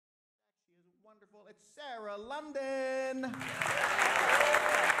wonderful. It's Sarah London.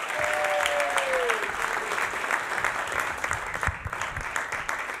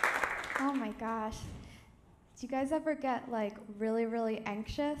 Oh my gosh. Do you guys ever get like really, really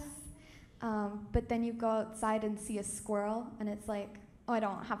anxious, but then you go outside and see a squirrel and it's like, oh, I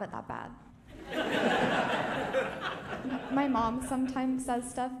don't have it that bad. My mom sometimes says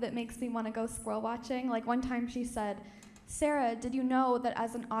stuff that makes me want to go squirrel watching. Like one time she said, Sarah, did you know that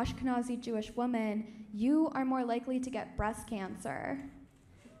as an Ashkenazi Jewish woman, you are more likely to get breast cancer?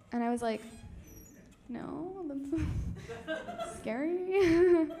 And I was like, no, that's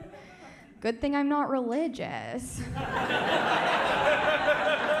scary. Good thing I'm not religious.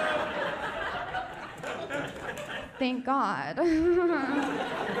 Thank God.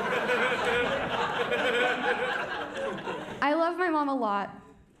 I love my mom a lot,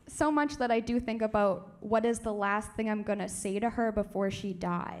 so much that I do think about what is the last thing I'm gonna say to her before she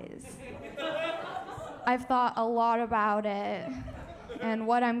dies. I've thought a lot about it, and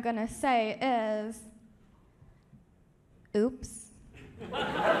what I'm gonna say is, oops.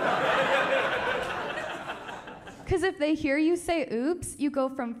 Because if they hear you say oops, you go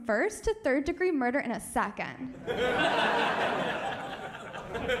from first to third degree murder in a second.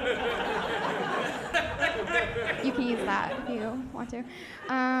 You can use that if you want to.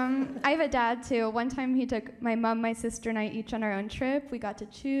 I have a dad too. One time he took my mom, my sister, and I each on our own trip. We got to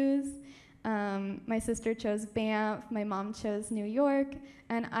choose. My sister chose Banff, my mom chose New York,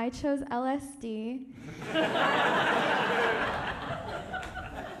 and I chose LSD.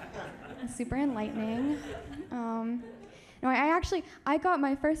 Super enlightening. No, I got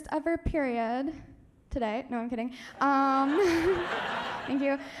my first ever period today. No, I'm kidding. Thank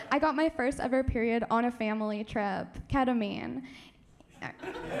you. I got my first ever period on a family trip, ketamine.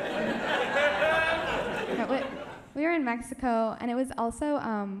 No, we were in Mexico, and it was also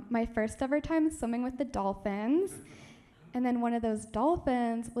my first ever time swimming with the dolphins. And then one of those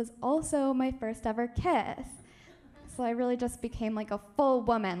dolphins was also my first ever kiss. So I really just became like a full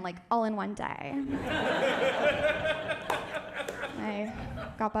woman, like all in one day. I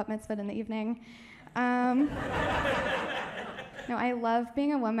got bat mitzvahed in the evening. No, I love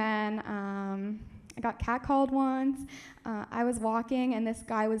being a woman. I got catcalled once. I was walking and this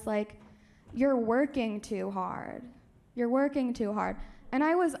guy was like, "You're working too hard. You're working too hard." And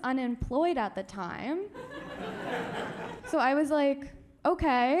I was unemployed at the time. So I was like,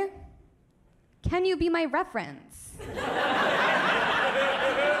 "Okay, can you be my reference?"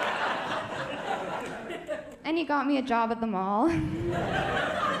 And he got me a job at the mall.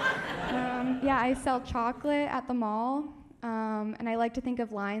 Yeah, I sell chocolate at the mall, and I like to think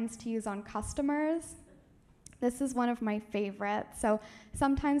of lines to use on customers. This is one of my favorites. So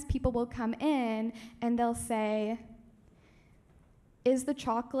sometimes people will come in and they'll say, "Is the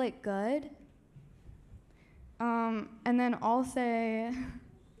chocolate good?" And then I'll say,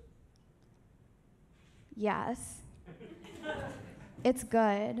 "Yes. It's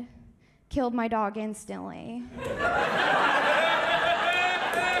good. Killed my dog instantly."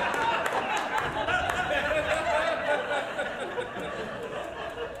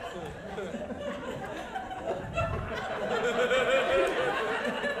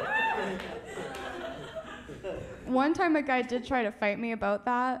 One time a guy did try to fight me about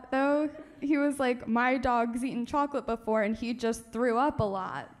that, though. He was like, "My dog's eaten chocolate before and he just threw up a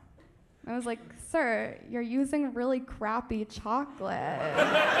lot." I was like, "Sir, you're using really crappy chocolate.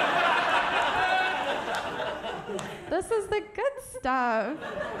 This is the good stuff."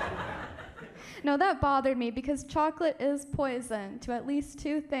 No, that bothered me because chocolate is poison to at least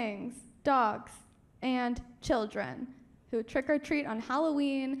two things: dogs and children who trick or treat on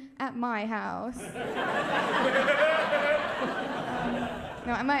Halloween at my house.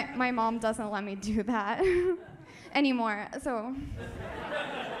 No, my mom doesn't let me do that anymore, so.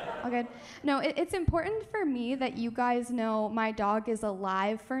 All good. No, it's important for me that you guys know my dog is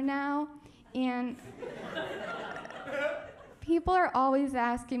alive for now, and people are always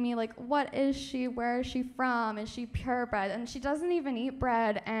asking me, like, what is she, where is she from, is she purebred? And she doesn't even eat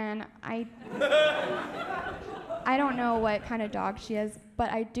bread, and I don't know what kind of dog she is,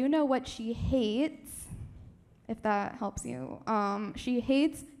 but I do know what she hates, if that helps you. She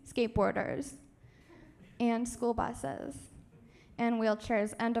hates skateboarders and school buses and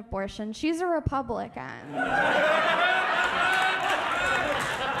wheelchairs and abortion. She's a Republican.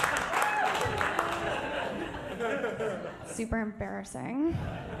 Super embarrassing.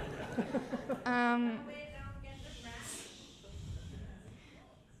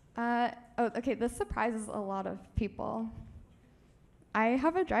 Okay, this surprises a lot of people. I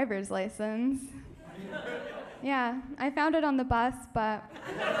have a driver's license. Yeah, I found it on the bus, but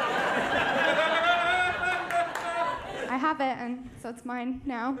have it, and so it's mine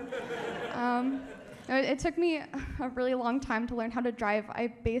now. It took me a really long time to learn how to drive. I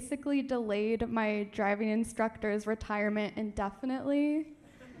basically delayed my driving instructor's retirement indefinitely.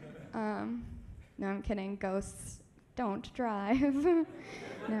 No, I'm kidding. Ghosts don't drive.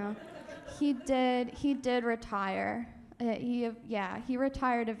 No, he did retire. He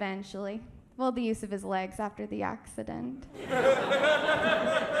retired eventually. Well, the use of his legs after the accident.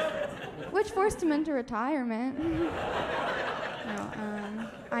 Which forced him into retirement. No,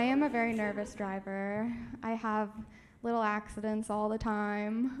 I am a very nervous driver. I have little accidents all the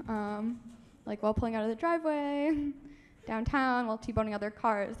time. Like while pulling out of the driveway, downtown, while T-boning other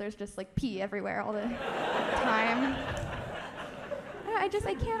cars, there's just like pee everywhere all the time.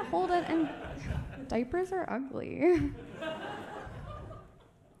 I can't hold it, and diapers are ugly.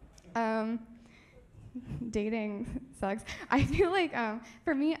 Dating sucks. I feel like,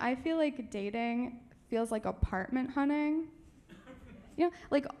 for me, I feel like dating feels like apartment hunting. You know,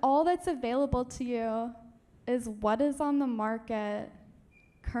 like all that's available to you is what is on the market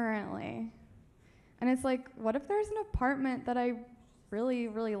currently. And it's like, what if there's an apartment that I really,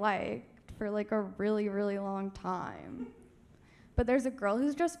 really liked for like a really, really long time? But there's a girl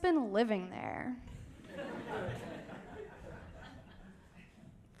who's just been living there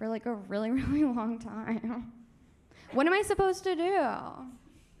for like a really, really long time. What am I supposed to do?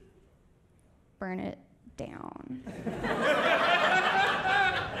 Burn it down.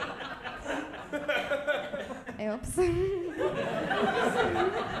 Oops.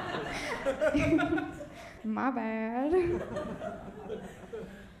 My bad.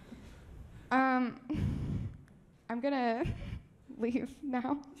 I'm gonna leave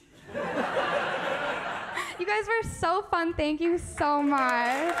now. You guys were so fun. Thank you so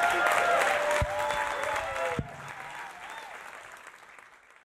much.